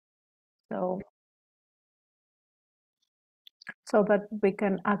so that we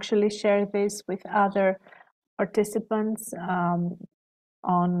can actually share this with other participants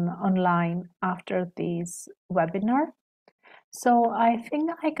online after this webinar. So I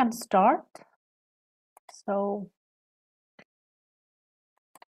think I can start. So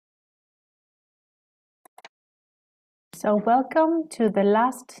welcome to the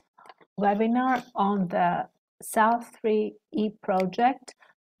last webinar on the S3E project,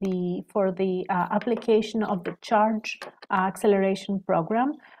 for the application of the CHARGE acceleration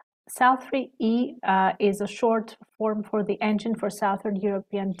program. S3E is a short form for the Engine for Southern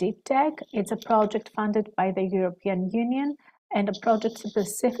European Deep Tech. It's a project funded by the European Union and a project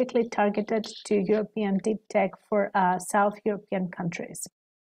specifically targeted to European deep tech for South European countries.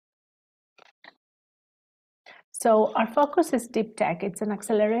 So our focus is deep tech. It's an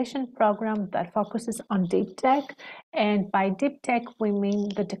acceleration program that focuses on deep tech. And by deep tech, we mean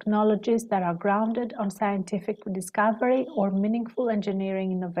the technologies that are grounded on scientific discovery or meaningful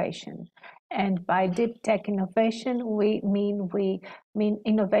engineering innovation. And by deep tech innovation, we mean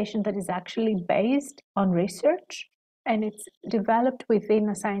innovation that is actually based on research, and it's developed within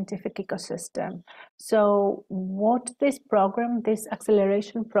a scientific ecosystem. So what this program, this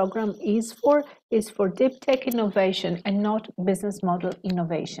acceleration program is for deep tech innovation and not business model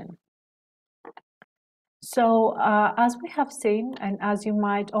innovation. So as we have seen, and as you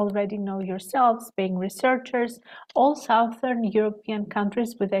might already know yourselves, being researchers, all Southern European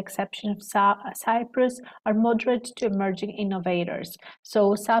countries, with the exception of Cyprus, are moderate to emerging innovators.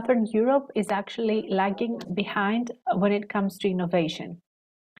 So Southern Europe is actually lagging behind when it comes to innovation.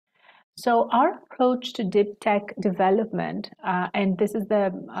 So our approach to deep tech development, and this is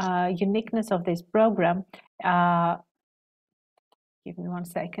the uniqueness of this program, give me one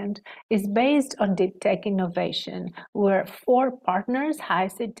second, is based on deep tech innovation, where 4 partners,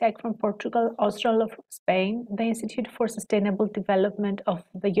 HiSeed Tech from Portugal, Australo from Spain, the Institute for Sustainable Development of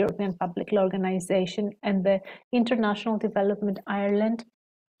the European Public Law Organization, and the International Development Ireland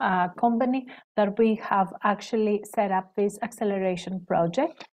company, that we have actually set up this acceleration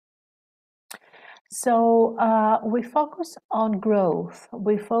project. So we focus on growth.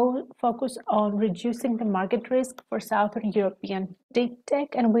 We focus on reducing the market risk for Southern European deep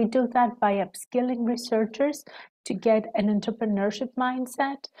tech, and we do that by upskilling researchers to get an entrepreneurship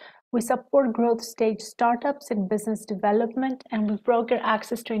mindset. We support growth stage startups in business development, and we broker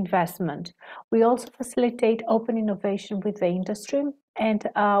access to investment. We also facilitate open innovation with the industry, and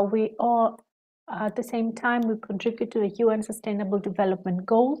we all at the same time, we contribute to the UN Sustainable Development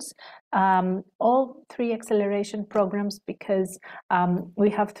Goals, all 3 acceleration programs, because we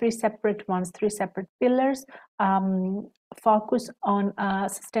have 3 separate ones, 3 separate pillars, focus on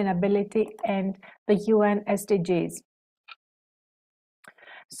sustainability and the UN SDGs.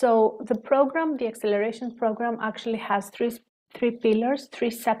 So the program, the acceleration program, actually has three pillars, 3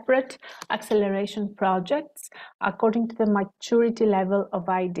 separate acceleration projects according to the maturity level of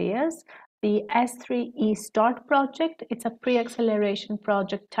ideas. The S3E START project, it's a pre-acceleration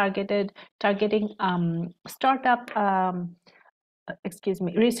project targeting startup,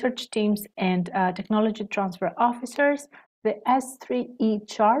 research teams and technology transfer officers. The S3E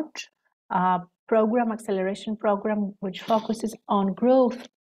CHARGE program, acceleration program, which focuses on growth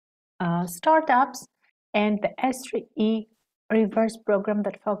startups, and the S3E reverse program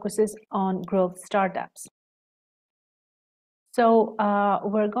that focuses on growth startups. So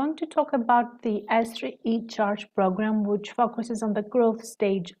we're going to talk about the S3E CHARGE program, which focuses on the growth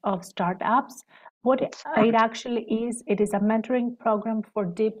stage of startups. What it actually is, it is a mentoring program for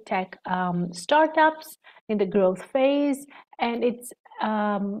deep tech startups in the growth phase, and it's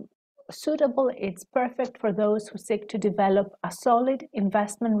suitable, it's perfect for those who seek to develop a solid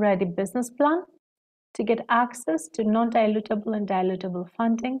investment-ready business plan, to get access to non-dilutable and dilutable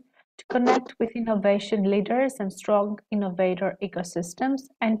funding, to connect with innovation leaders and strong innovator ecosystems,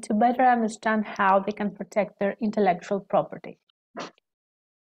 and to better understand how they can protect their intellectual property.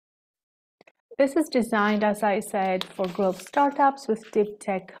 This is designed, as I said, for growth startups with deep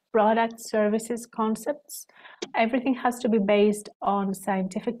tech products, services, concepts. Everything has to be based on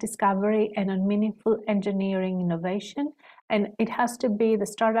scientific discovery and on meaningful engineering innovation. And it has to be, the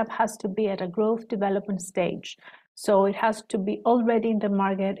startup has to be at a growth development stage. So it has to be already in the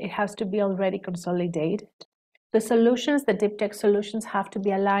market, it has to be already consolidated. The solutions, the deep tech solutions, have to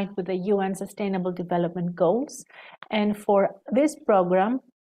be aligned with the UN Sustainable Development Goals. And for this program,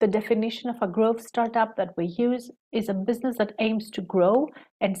 the definition of a growth startup that we use is a business that aims to grow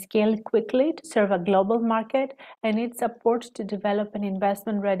and scale quickly to serve a global market, and it supports to develop an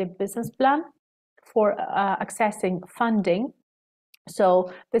investment-ready business plan for accessing funding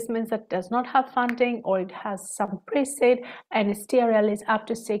So this means that it does not have funding, or it has some pre-seed, and its TRL is up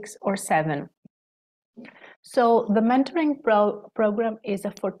to 6 or 7. So the mentoring program is a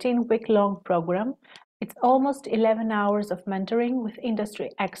 14-week long program. It's almost 11 hours of mentoring with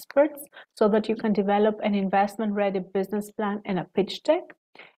industry experts so that you can develop an investment-ready business plan and a pitch deck.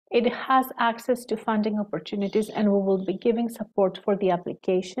 It has access to funding opportunities, and we will be giving support for the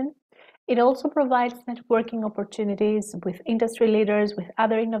application. It also provides networking opportunities with industry leaders, with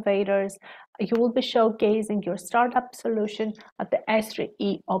other innovators. You will be showcasing your startup solution at the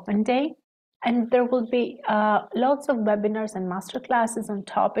S3E Open Day. And there will be lots of webinars and masterclasses on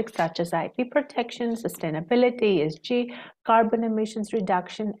topics such as IP protection, sustainability, ESG, carbon emissions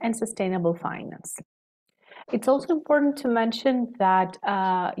reduction, and sustainable finance. It's also important to mention that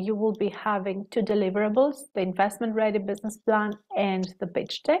you will be having 2 deliverables, the investment-ready business plan and the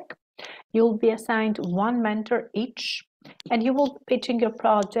pitch deck. You will be assigned 1 mentor each, and you will be pitching your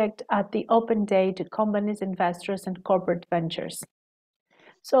project at the open day to companies, investors, and corporate ventures.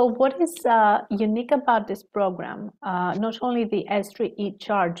 So what is unique about this program, not only the S3E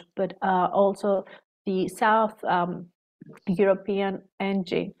CHARGE, but also the South European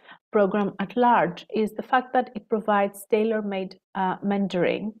NG program at large, is the fact that it provides tailor-made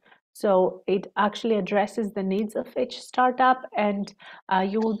mentoring. So it actually addresses the needs of each startup, and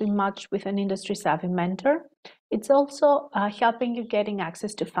you will be matched with an industry-savvy mentor. It's also helping you getting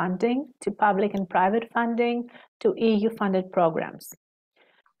access to funding, to public and private funding, to EU-funded programs.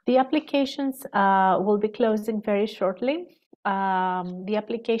 The applications will be closing very shortly. The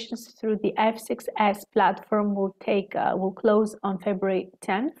applications through the F6S platform will close on February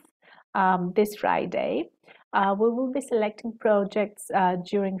 10th, this Friday. We will be selecting projects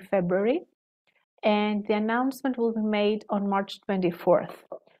during February, and the announcement will be made on March 24th.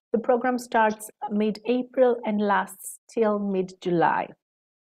 The program starts mid-April and lasts till mid-July.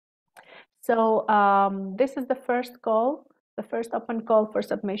 So this is the first call, the first open call for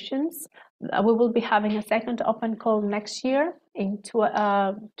submissions. We will be having a second open call next year in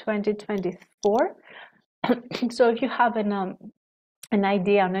 2024. So if you have an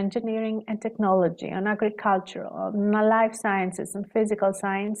idea on engineering and technology, on agriculture, on life sciences and physical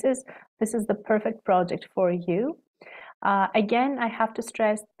sciences, this is the perfect project for you. Again, I have to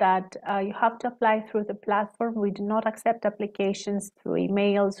stress that you have to apply through the platform. We do not accept applications through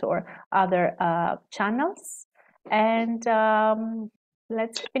emails or other channels. And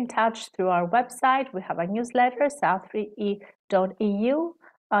let's keep in touch through our website. We have a newsletter, south3e.eu.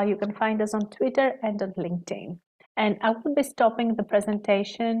 You can find us on Twitter and on LinkedIn. And I will be stopping the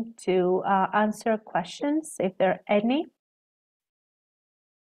presentation to answer questions if there are any.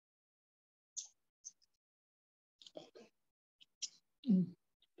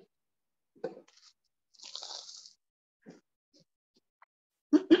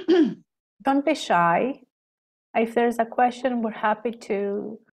 Don't be shy. If there's a question, we're happy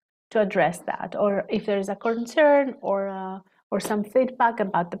to address that. Or if there's a concern or some feedback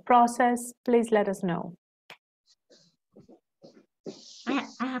about the process, please let us know.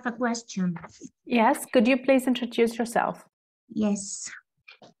 I have a question. Yes, could you please introduce yourself? Yes.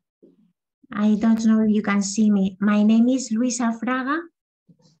 I don't know if you can see me. My name is Luisa Fraga,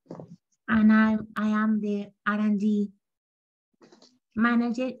 and I am the R&D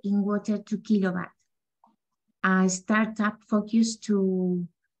manager in Water to Kilowatt, a startup focused to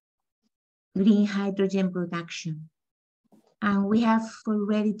green hydrogen production. And we have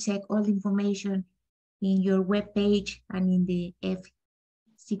already checked all the information in your webpage and in the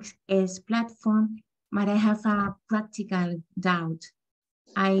F6S platform, but I have a practical doubt.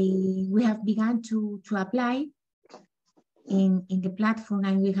 We have begun to apply in the platform,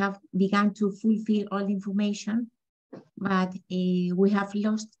 and we have begun to fulfill all the information, but we have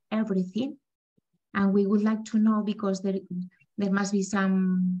lost everything. And we would like to know, because there must be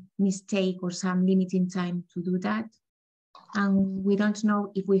some mistake or some limiting time to do that. And we don't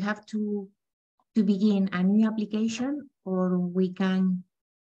know if we have to begin a new application, or we can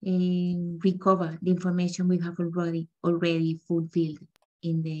recover the information we have already fulfilled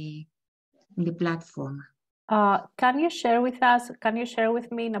in the platform. Can you share with us, can you share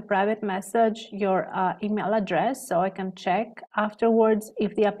with me in a private message your email address so I can check afterwards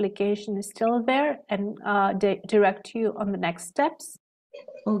if the application is still there and direct you on the next steps?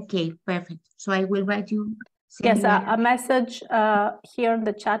 Okay, perfect. So I will write you. Yes, a message here in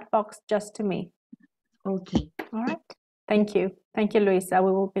the chat box just to me. Okay. All right. Thank you. Thank you, Luisa.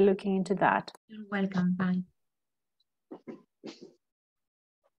 We will be looking into that. You're welcome. Bye.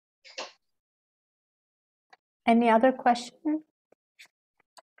 Any other question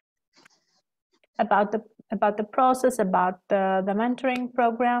about about the process, about the mentoring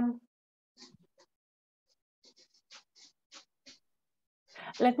program.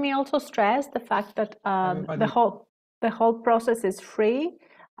 Let me also stress the fact that the whole process is free.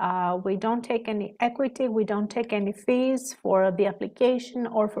 We don't take any equity, we don't take any fees for the application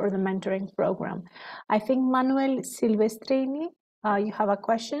or for the mentoring program. I think Manuel Silvestrini, you have a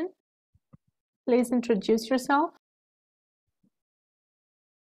question? Please introduce yourself.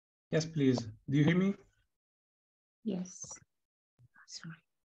 Yes, please. Do you hear me? Yes. Sorry.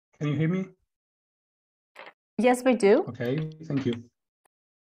 Can you hear me? Yes, we do. Okay, thank you.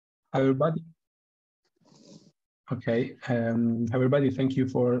 Hi, everybody. Okay, everybody, thank you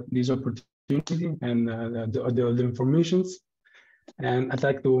for this opportunity and the informations. And I'd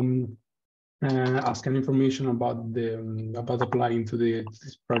like to ask an information about applying to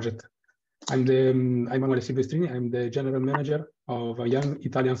this project. I'm Emanuele Silvestrini. I'm the general manager of a young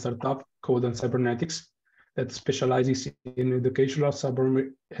Italian startup called Cybernetics that specializes in educational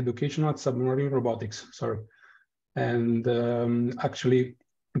submarine robotics. Sorry, and actually,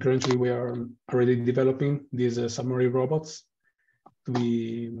 currently we are already developing these submarine robots to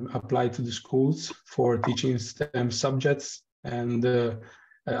be applied to the schools for teaching STEM subjects and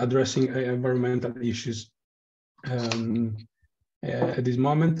addressing environmental issues. At this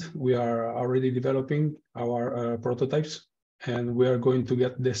moment, we are already developing our prototypes, and we are going to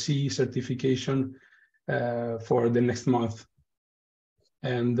get the CE certification for the next month.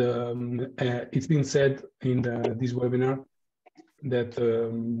 And it's been said in this webinar that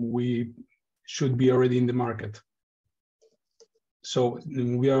we should be already in the market. So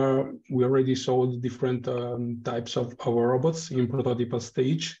we already sold different types of our robots in prototype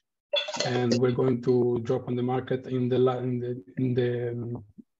stage, and we're going to drop on the market in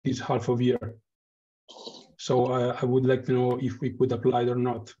this half of year. So I would like to know if we could apply it or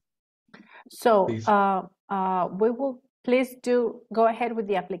not. So we will please do go ahead with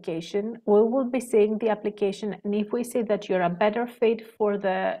the application. We will be seeing the application, and if we see that you're a better fit for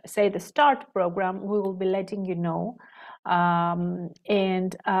the START program, we will be letting you know.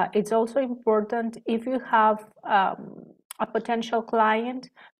 It's also important, if you have a potential client,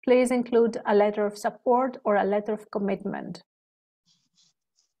 please include a letter of support or a letter of commitment.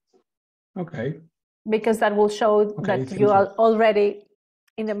 Okay. Because that will show that you are already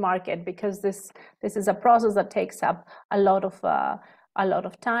in the market, because this is a process that takes up a lot of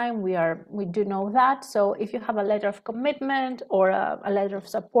time. We do know that. So if you have a letter of commitment or a letter of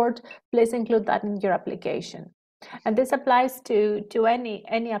support, please include that in your application. And this applies to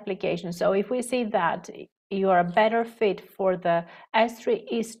any application. So if we see that you are a better fit for the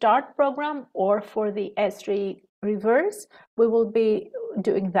S3E START program or for the S3E Reverse, we will be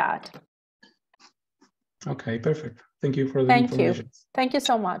doing that. Okay, perfect. Thank you for the information. Thank you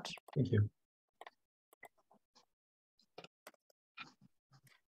so much. Thank you.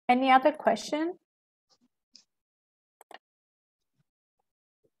 Any other question?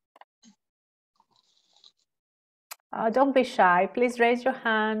 Don't be shy. Please raise your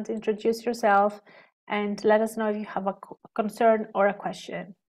hand, introduce yourself, and let us know if you have a concern or a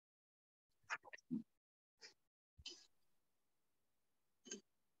question.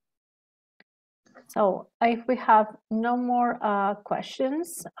 So if we have no more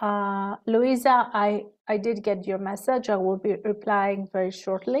questions, Luisa, I did get your message. I will be replying very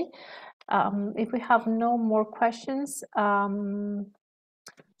shortly. If we have no more questions,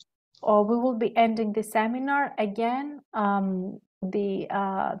 or we will be ending the seminar again.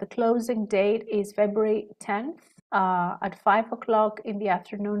 The closing date is February 10th at 5 o'clock in the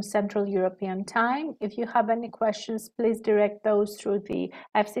afternoon Central European Time. If you have any questions, please direct those through the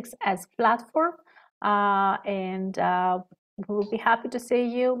F6S platform, and we will be happy to see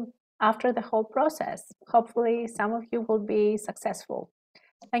you after the whole process. Hopefully some of you will be successful.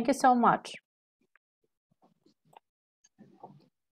 Thank you so much.